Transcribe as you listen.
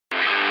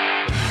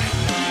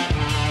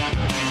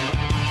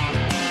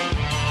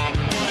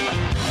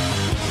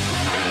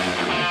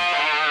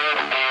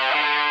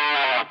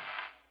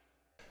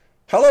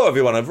Hello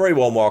everyone, a very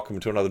warm welcome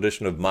to another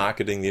edition of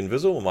Marketing the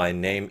Invisible. My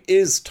name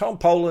is Tom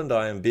Poland.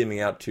 I am beaming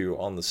out to you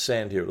on the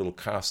sand here at Little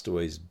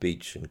Castaways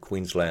Beach in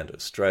Queensland,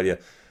 Australia.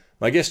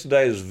 My guest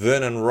today is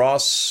Vernon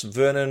Ross.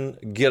 Vernon,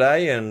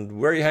 g'day, and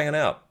where are you hanging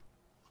out?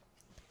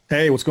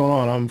 Hey, what's going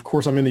on? Of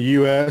course, I'm in the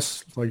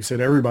U.S. Like you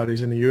said,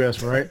 everybody's in the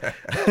U.S., right?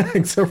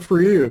 Except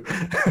for you.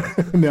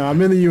 No,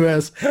 I'm in the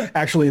U.S.,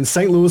 actually in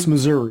St. Louis,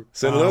 Missouri.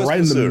 St. Louis, right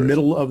Missouri. In the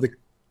middle of the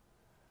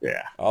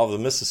the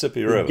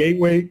Mississippi River.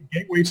 Gateway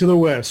to the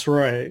west,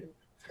 right?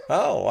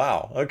 Oh,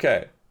 wow.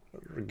 Okay.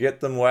 Get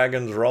them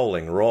wagons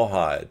rolling,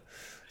 rawhide.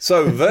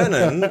 So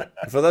Vernon,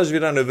 for those of you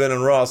who don't know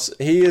Vernon Ross,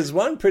 he is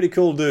one pretty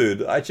cool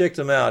dude. I checked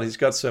him out. He's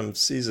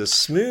a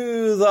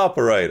smooth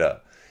operator.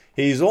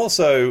 He's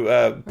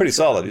also pretty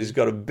solid. He's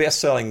got a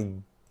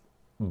best-selling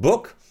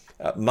book,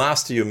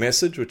 Master Your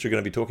Message, which you're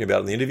going to be talking about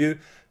in the interview.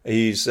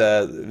 He's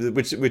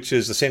which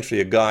is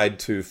essentially a guide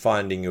to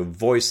finding your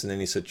voice in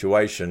any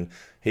situation.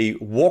 He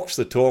walks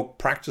the talk,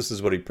 practices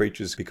what he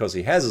preaches because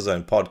he has his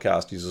own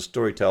podcast. He's a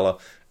storyteller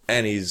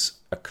and he's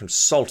a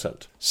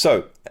consultant.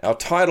 So our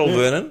title,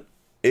 Vernon,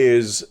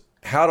 is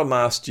How to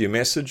Master Your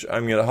Message.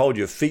 I'm going to hold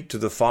your feet to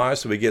the fire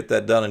so we get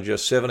that done in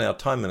just 7. Our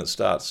time minute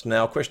starts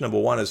now. Question number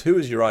 1 is, who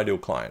is your ideal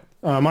client?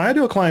 My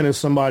ideal client is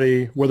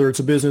somebody, whether it's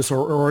a business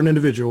or an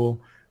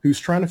individual, who's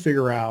trying to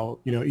figure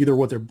out, either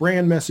what their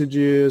brand message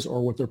is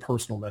or what their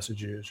personal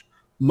message is.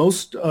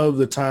 Most of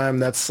the time,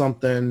 that's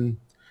something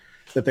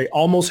that they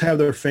almost have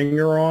their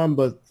finger on,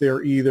 but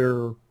they're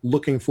either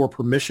looking for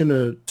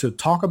permission to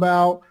talk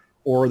about,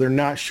 or they're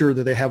not sure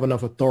that they have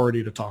enough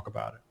authority to talk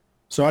about it.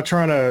 So I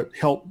try to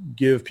help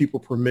give people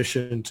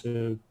permission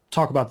to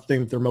talk about the thing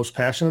that they're most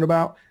passionate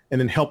about,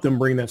 and then help them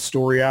bring that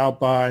story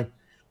out by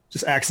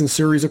just asking a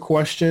series of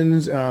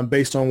questions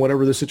based on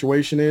whatever the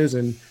situation is,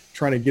 and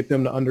trying to get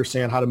them to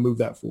understand how to move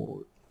that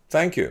forward.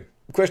 Thank you.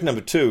 Question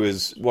number 2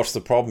 is, what's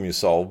the problem you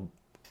solve?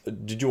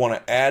 Did you want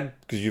to add,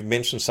 because you've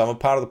mentioned some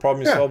part of the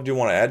problem you solved, do you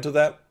want to add to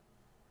that?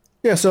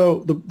 Yeah, so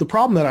the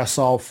problem that I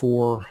solve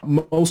for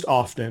most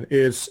often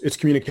is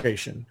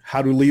communication.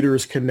 How do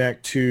leaders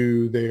connect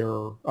to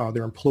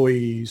their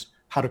employees?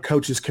 How do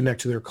coaches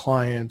connect to their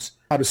clients?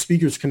 How do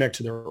speakers connect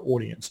to their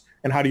audience?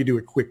 And how do you do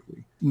it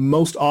quickly?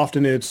 Most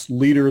often it's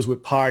leaders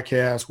with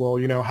podcasts.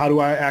 Well, how do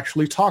I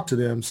actually talk to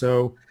them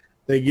so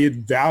they get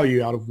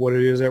value out of what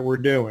it is that we're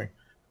doing?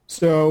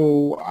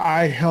 So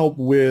I help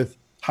with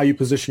how you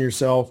position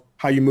yourself,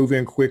 how you move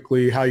in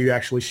quickly, how you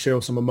actually show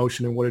some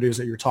emotion in what it is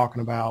that you're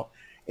talking about,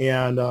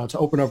 and to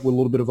open up with a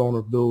little bit of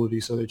vulnerability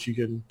so that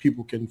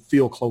people can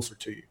feel closer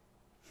to you.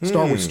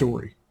 Start with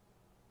story.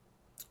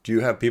 Do you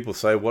have people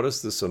say, what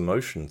is this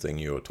emotion thing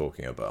you're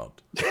talking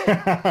about?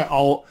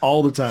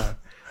 all the time.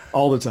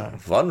 All the time.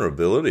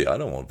 Vulnerability? I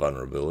don't want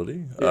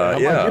vulnerability. Like,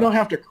 you don't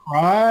have to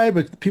cry,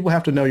 but people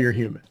have to know you're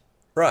human.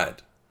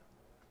 Right.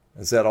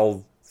 It's that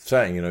old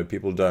saying,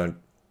 people don't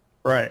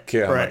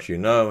care how much you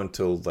know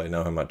until they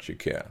know how much you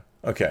care.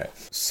 Okay.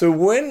 So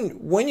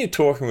when you're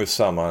talking with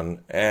someone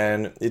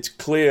and it's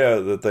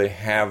clear that they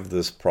have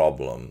this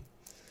problem,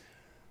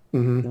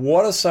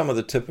 what are some of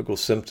the typical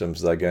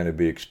symptoms they're going to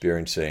be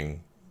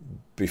experiencing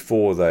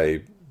before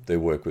they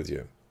work with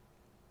you?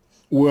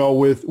 Well,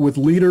 with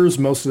leaders,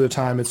 most of the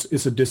time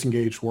it's a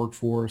disengaged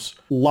workforce.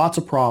 Lots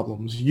of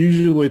problems.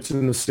 Usually it's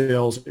in the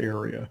sales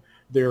area.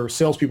 Their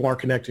salespeople aren't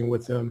connecting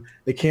with them.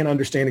 They can't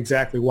understand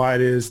exactly why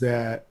it is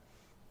that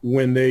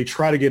when they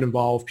try to get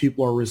involved,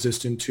 people are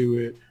resistant to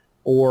it,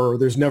 or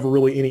there's never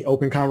really any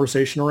open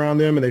conversation around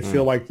them, and they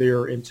feel like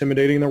they're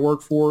intimidating their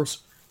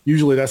workforce.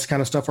 Usually that's the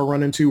kind of stuff I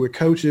run into with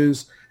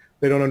coaches.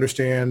 They don't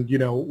understand,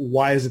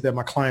 why is it that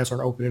my clients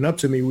aren't opening up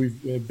to me?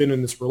 We've been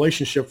in this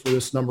relationship for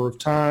this number of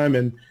time,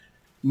 and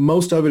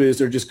most of it is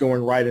they're just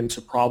going right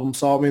into problem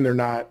solving. They're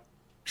not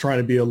trying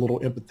to be a little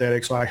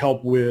empathetic. So I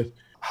help with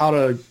how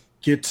to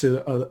get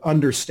to an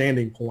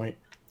understanding point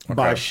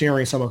by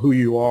sharing some of who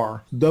you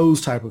are, those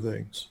type of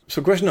things.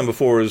 So question number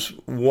 4 is,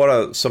 what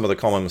are some of the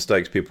common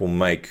mistakes people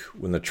make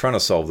when they're trying to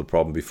solve the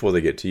problem before they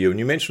get to you? And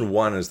you mentioned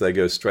one is they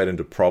go straight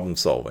into problem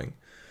solving.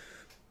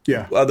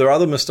 Yeah. Are there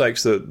other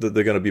mistakes that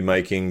they're going to be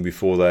making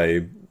before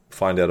they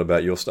find out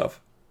about your stuff?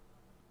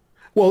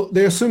 Well,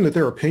 they assume that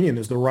their opinion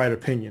is the right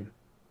opinion.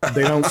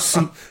 They don't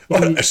see...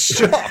 What a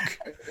shock.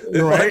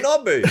 It might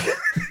not be.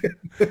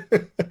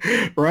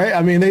 Right?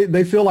 I mean,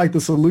 they feel like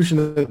the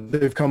solution that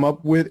they've come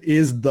up with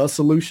is the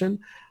solution.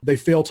 They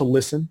fail to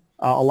listen.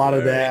 A lot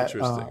of that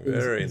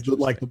is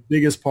like the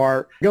biggest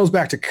part. It goes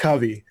back to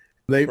Covey.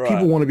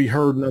 People want to be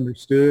heard and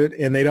understood,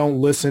 and they don't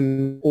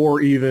listen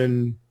or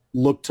even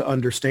look to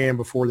understand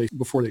before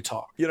they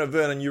talk.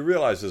 Vernon, you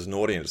realize there's an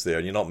audience there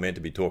and you're not meant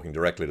to be talking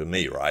directly to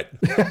me, right?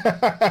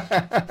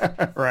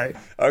 Right.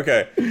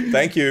 Okay.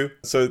 Thank you.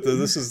 So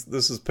this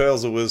is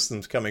pearls of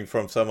wisdom coming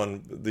from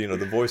someone, the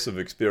voice of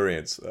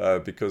experience,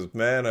 because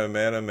man, oh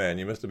man, oh man,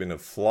 you must have been a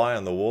fly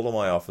on the wall of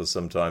my office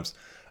sometimes.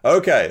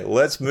 Okay,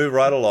 let's move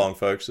right along,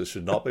 folks. This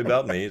should not be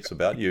about me. It's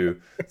about you.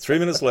 3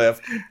 minutes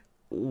left.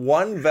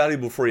 One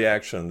valuable free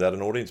action that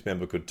an audience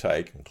member could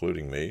take,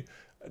 including me,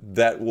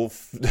 that will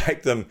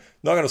take them,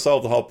 not going to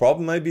solve the whole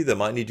problem maybe, they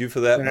might need you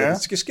for that, but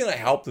it's just going to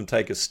help them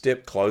take a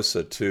step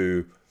closer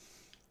to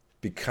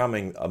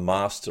becoming a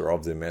master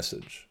of their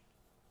message.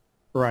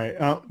 Right.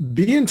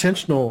 Be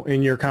intentional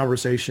in your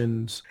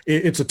conversations.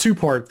 It's a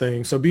two-part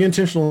thing. So be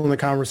intentional in the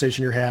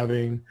conversation you're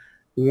having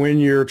when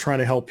you're trying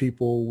to help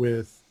people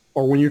with,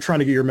 or when you're trying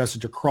to get your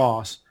message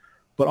across,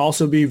 but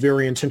also be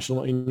very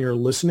intentional in your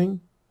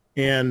listening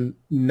and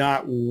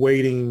not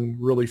waiting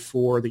really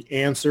for the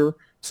answer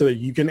so that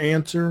you can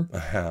answer.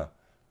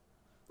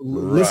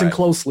 Listen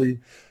closely,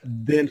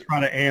 then try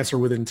to answer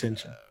with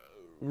intention.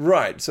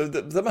 Right. So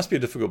that must be a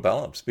difficult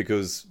balance,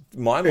 because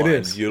in my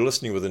mind, you're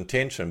listening with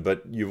intention,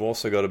 but you've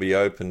also got to be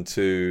open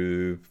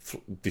to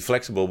be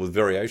flexible with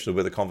variation of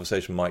where the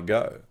conversation might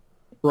go.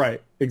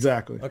 Right.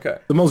 Exactly. Okay.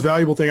 The most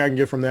valuable thing I can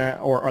get from that,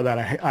 or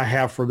that I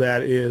have for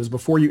that, is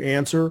before you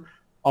answer,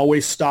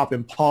 always stop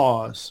and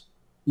pause,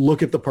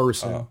 look at the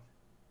person,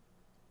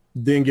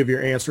 then give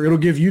your answer. It'll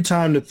give you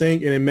time to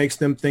think, and it makes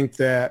them think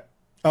that,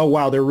 oh,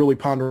 wow, they're really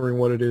pondering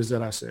what it is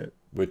that I said.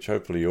 Which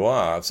hopefully you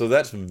are. So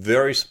that's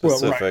very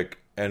specific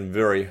and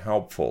very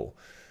helpful.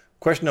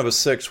 Question number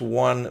 6,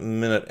 1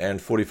 minute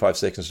and 45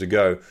 seconds to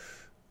go.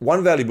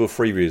 One valuable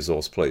free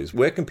resource, please.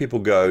 Where can people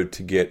go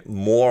to get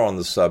more on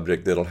the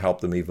subject that'll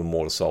help them even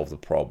more to solve the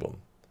problem?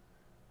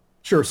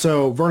 Sure.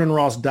 So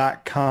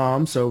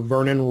VernonRoss.com. So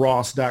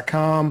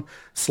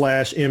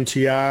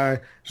VernonRoss.com/MTI.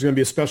 There's going to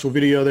be a special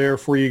video there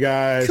for you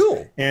guys.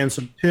 Cool. And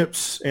some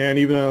tips and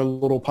even a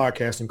little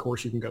podcasting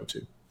course you can go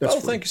to. That's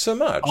free. Thank you so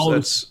much.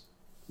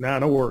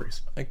 No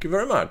worries. Thank you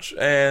very much.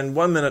 And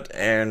 1 minute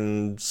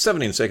and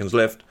 17 seconds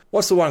left.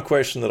 What's the one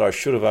question that I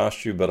should have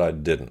asked you, but I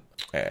didn't?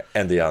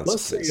 And the answer,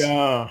 please.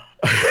 Right.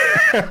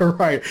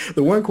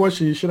 The one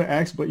question you should have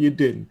asked, but you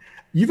didn't.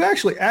 You've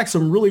actually asked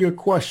some really good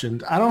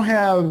questions. I don't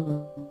have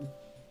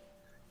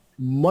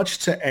much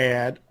to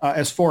add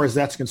as far as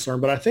that's concerned,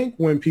 but I think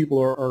when people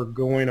are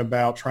going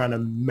about trying to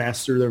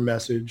master their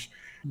message,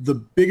 the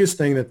biggest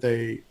thing that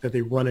they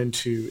run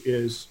into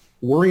is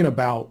worrying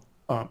about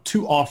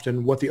too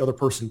often what the other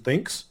person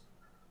thinks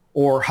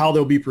or how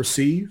they'll be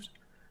perceived.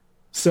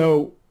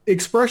 So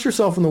express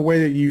yourself in the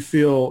way that you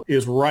feel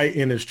is right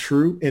and is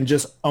true, and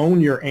just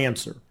own your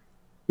answer.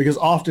 Because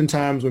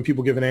oftentimes when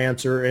people give an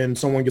answer and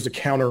someone gives a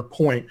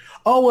counterpoint,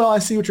 oh, well, I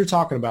see what you're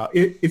talking about.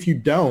 If you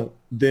don't,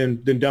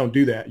 then don't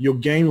do that. You'll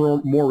gain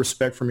more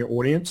respect from your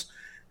audience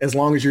as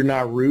long as you're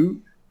not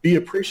rude. Be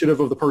appreciative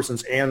of the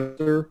person's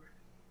answer.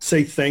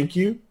 Say thank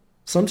you.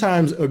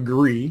 Sometimes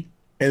agree,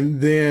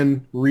 and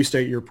then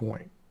restate your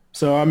point.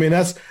 So, I mean,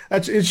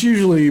 it's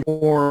usually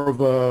more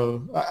of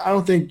I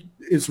don't think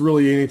it's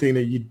really anything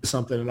that you do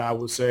something that I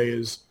would say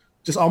is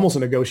just almost a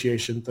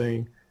negotiation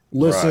thing.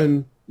 Listen,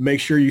 right. Make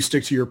sure you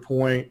stick to your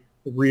point,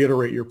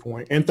 reiterate your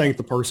point, and thank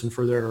the person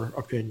for their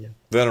opinion.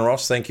 Vernon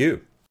Ross, thank you.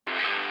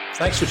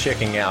 Thanks for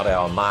checking out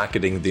our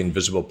Marketing the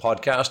Invisible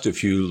podcast.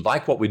 If you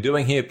like what we're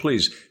doing here,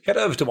 please head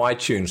over to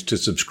iTunes to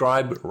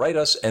subscribe, rate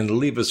us, and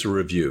leave us a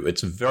review.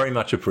 It's very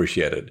much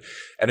appreciated.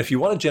 And if you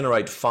want to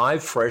generate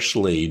 5 fresh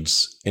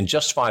leads in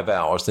just 5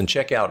 hours, then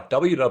check out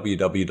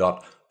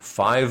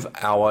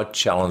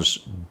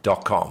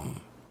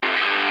www.5hourchallenge.com.